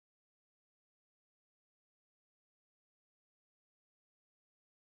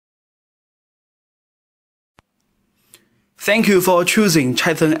Thank you for choosing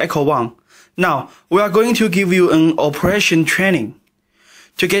CHISON ECO1. Now, we are going to give you an operation training.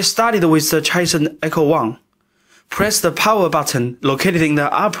 To get started with the CHISON ECO1, press the power button located in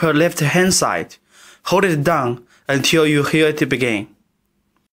the upper left-hand side. Hold it down until you hear it begin.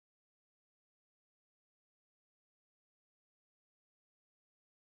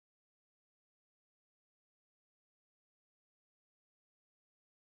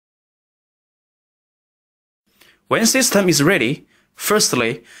 When system is ready,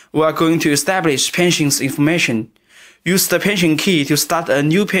 firstly, we are going to establish patient's information. Use the patient key to start a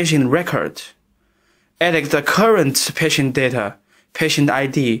new patient record. Edit the current patient data, patient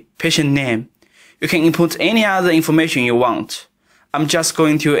ID, patient name. You can input any other information you want. I'm just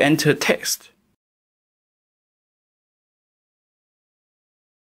going to enter text.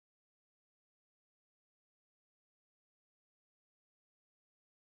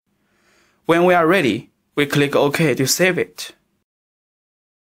 When we are ready, we click OK to save it.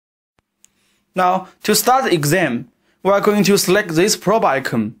 Now, to start the exam, we are going to select this probe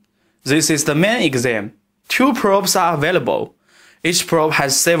icon. This is the main exam. 2 probes are available. Each probe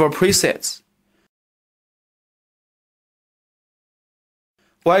has several presets.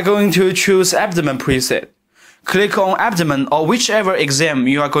 We are going to choose abdomen preset. Click on abdomen or whichever exam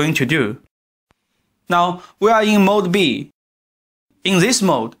you are going to do. Now, we are in mode B. In this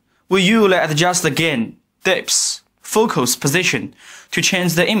mode, we usually adjust the gain, depth, focus position to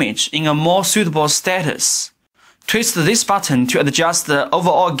change the image in a more suitable status. Twist this button to adjust the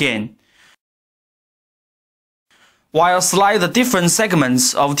overall gain, while slide the different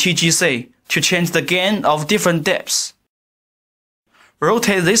segments of TGC to change the gain of different depths.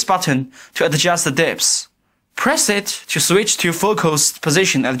 Rotate this button to adjust the depths. Press it to switch to focus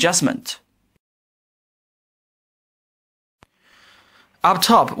position adjustment. Up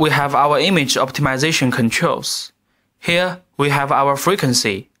top, we have our image optimization controls. Here, we have our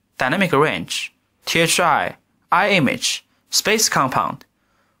frequency, dynamic range, THI, eye image, space compound.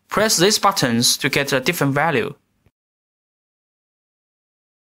 Press these buttons to get a different value.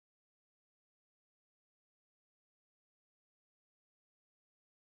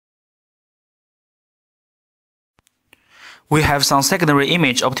 We have some secondary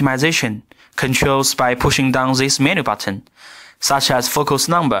image optimization controls by pushing down this menu button, such as focus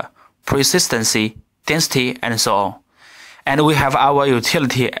number, persistency, density, and so on. And we have our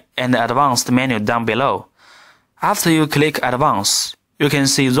utility and advanced menu down below. After you click advanced, you can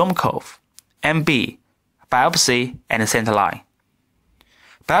see zoom curve, MB, biopsy, and center line.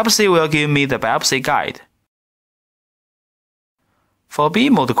 Biopsy will give me the biopsy guide. For B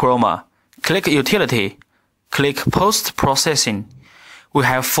mode chroma, click utility, click post-processing. We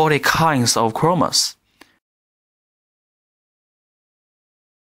have 40 kinds of chromas.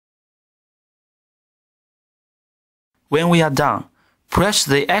 When we are done, press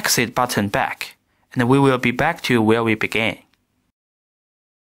the exit button back, and we will be back to where we began.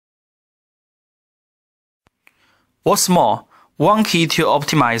 What's more, one key to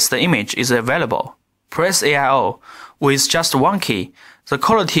optimize the image is available. Press AIO. With just one key, the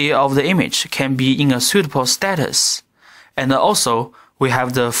quality of the image can be in a suitable status. And also, we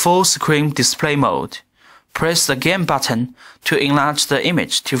have the full screen display mode. Press the gain button to enlarge the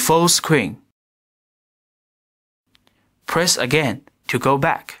image to full screen. Press again to go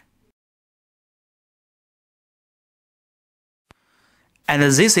back. And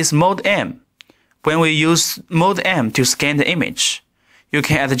this is mode M. When we use mode M to scan the image, you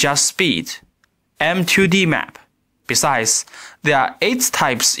can adjust speed, M2D map. Besides, there are 8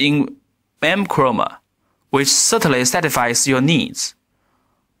 types in M chroma, which certainly satisfies your needs.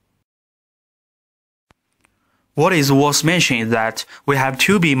 What is worth mentioning is that we have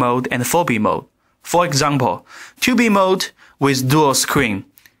 2B mode and 4B mode. For example, 2B mode with dual screen.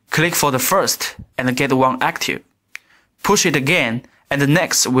 Click for the first and get one active. Push it again and the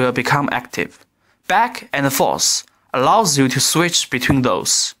next will become active. Back and forth allows you to switch between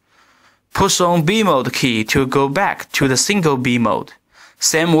those. Push on B mode key to go back to the single B mode.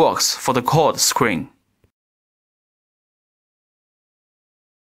 Same works for the quad screen.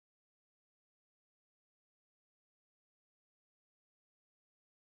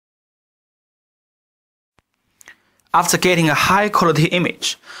 After getting a high-quality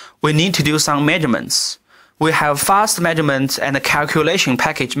image, we need to do some measurements. We have fast measurement and a calculation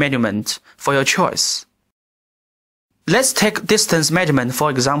package measurement for your choice. Let's take distance measurement for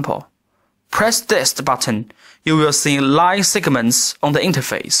example. Press Dist button, you will see line segments on the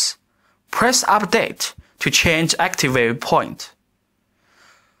interface. Press Update to change active waypoint.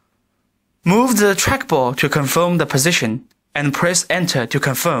 Move the trackball to confirm the position and press Enter to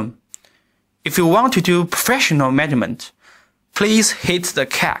confirm. If you want to do professional measurement, please hit the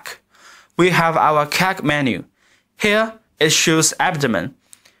CAC. We have our CAC menu. Here it shows abdomen.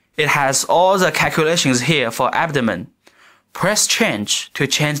 It has all the calculations here for abdomen. Press change to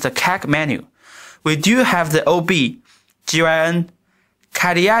change the CAC menu. We do have the OB, GYN,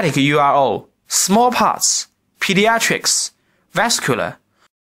 cardiac URO, small parts, pediatrics, vascular.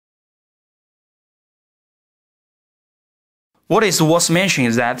 What is worth mentioning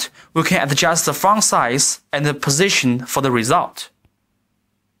is that we can adjust the font size and the position for the result.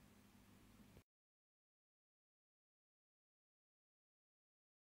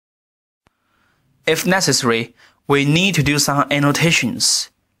 If necessary, we need to do some annotations.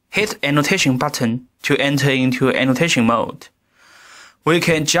 Hit Annotation button to enter into annotation mode. We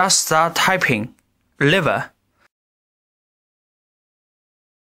can just start typing liver.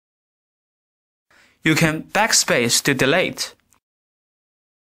 You can backspace to delete.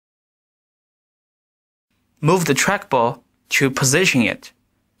 Move the trackball to position it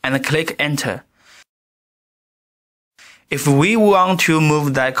and click Enter. If we want to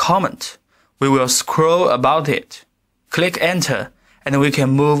move that comment, we will scroll about it, click Enter, and we can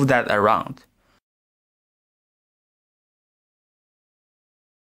move that around.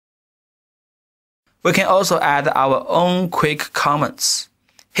 We can also add our own quick comments.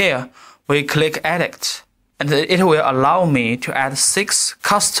 Here, we click Edit, and it will allow me to add 6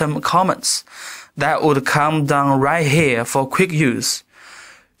 custom comments that would come down right here for quick use.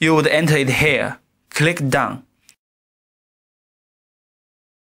 You would enter it here, click Done.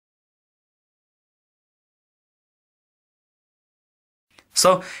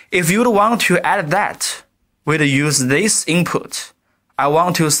 So if you would want to add that, we'd use this input. I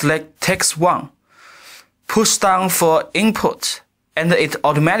want to select text 1, push down for input, and it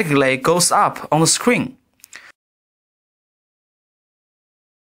automatically goes up on the screen.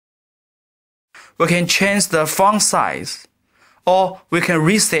 We can change the font size, or we can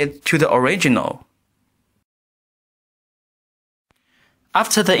reset to the original.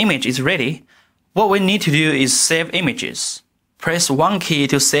 After the image is ready, what we need to do is save images. Press 1 key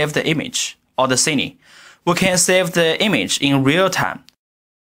to save the image, or the scene. We can save the image in real time.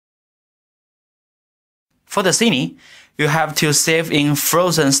 For the scene, you have to save in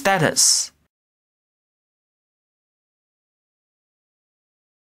frozen status.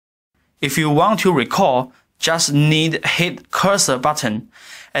 If you want to recall, just need hit cursor button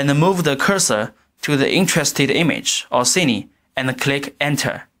and move the cursor to the interested image or scene and click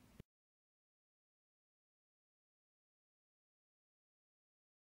Enter.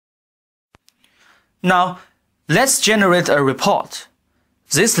 Now, let's generate a report.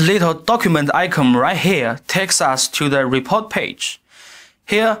 This little document icon right here takes us to the report page.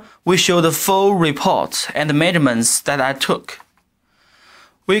 Here, we show the full report and the measurements that I took.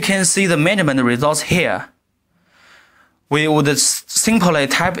 We can see the measurement results here. We would simply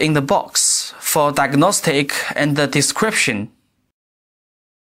type in the box for diagnostic and the description.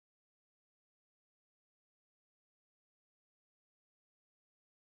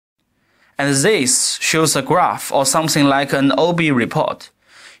 And this shows a graph or something like an OB report.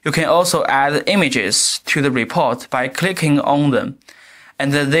 You can also add images to the report by clicking on them,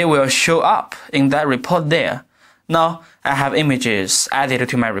 and they will show up in that report there. Now I have images added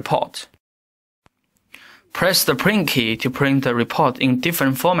to my report. Press the print key to print the report in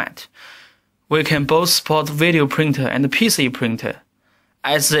different format. We can both support video printer and PC printer.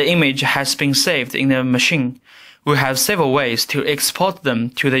 As the image has been saved in the machine, we have several ways to export them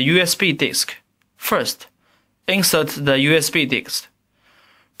to the USB disk. First, insert the USB disk.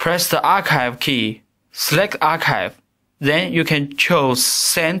 Press the Archive key, select Archive, then you can choose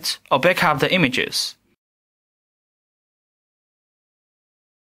Send or Backup the images.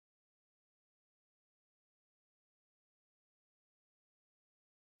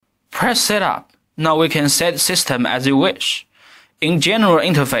 Press Setup. Now we can set system as you wish. In General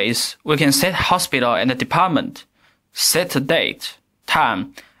Interface, we can set hospital and department, set the date,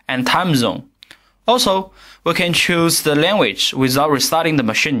 time, and time zone. Also, we can choose the language without restarting the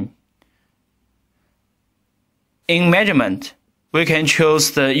machine. In measurement, we can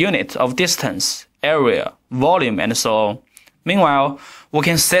choose the unit of distance, area, volume, and so on. Meanwhile, we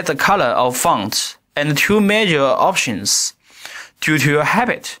can set the color of font and 2 major options. Due to your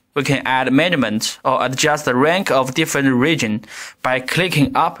habit, we can add measurement or adjust the rank of different region by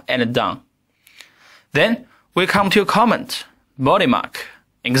clicking up and down. Then, we come to comment, body mark,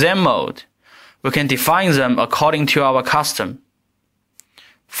 exam mode. We can define them according to our custom.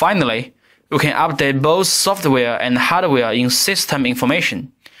 Finally, we can update both software and hardware in system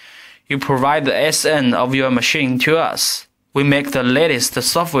information. You provide the SN of your machine to us. We make the latest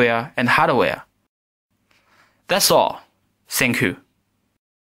software and hardware. That's all. Thank you.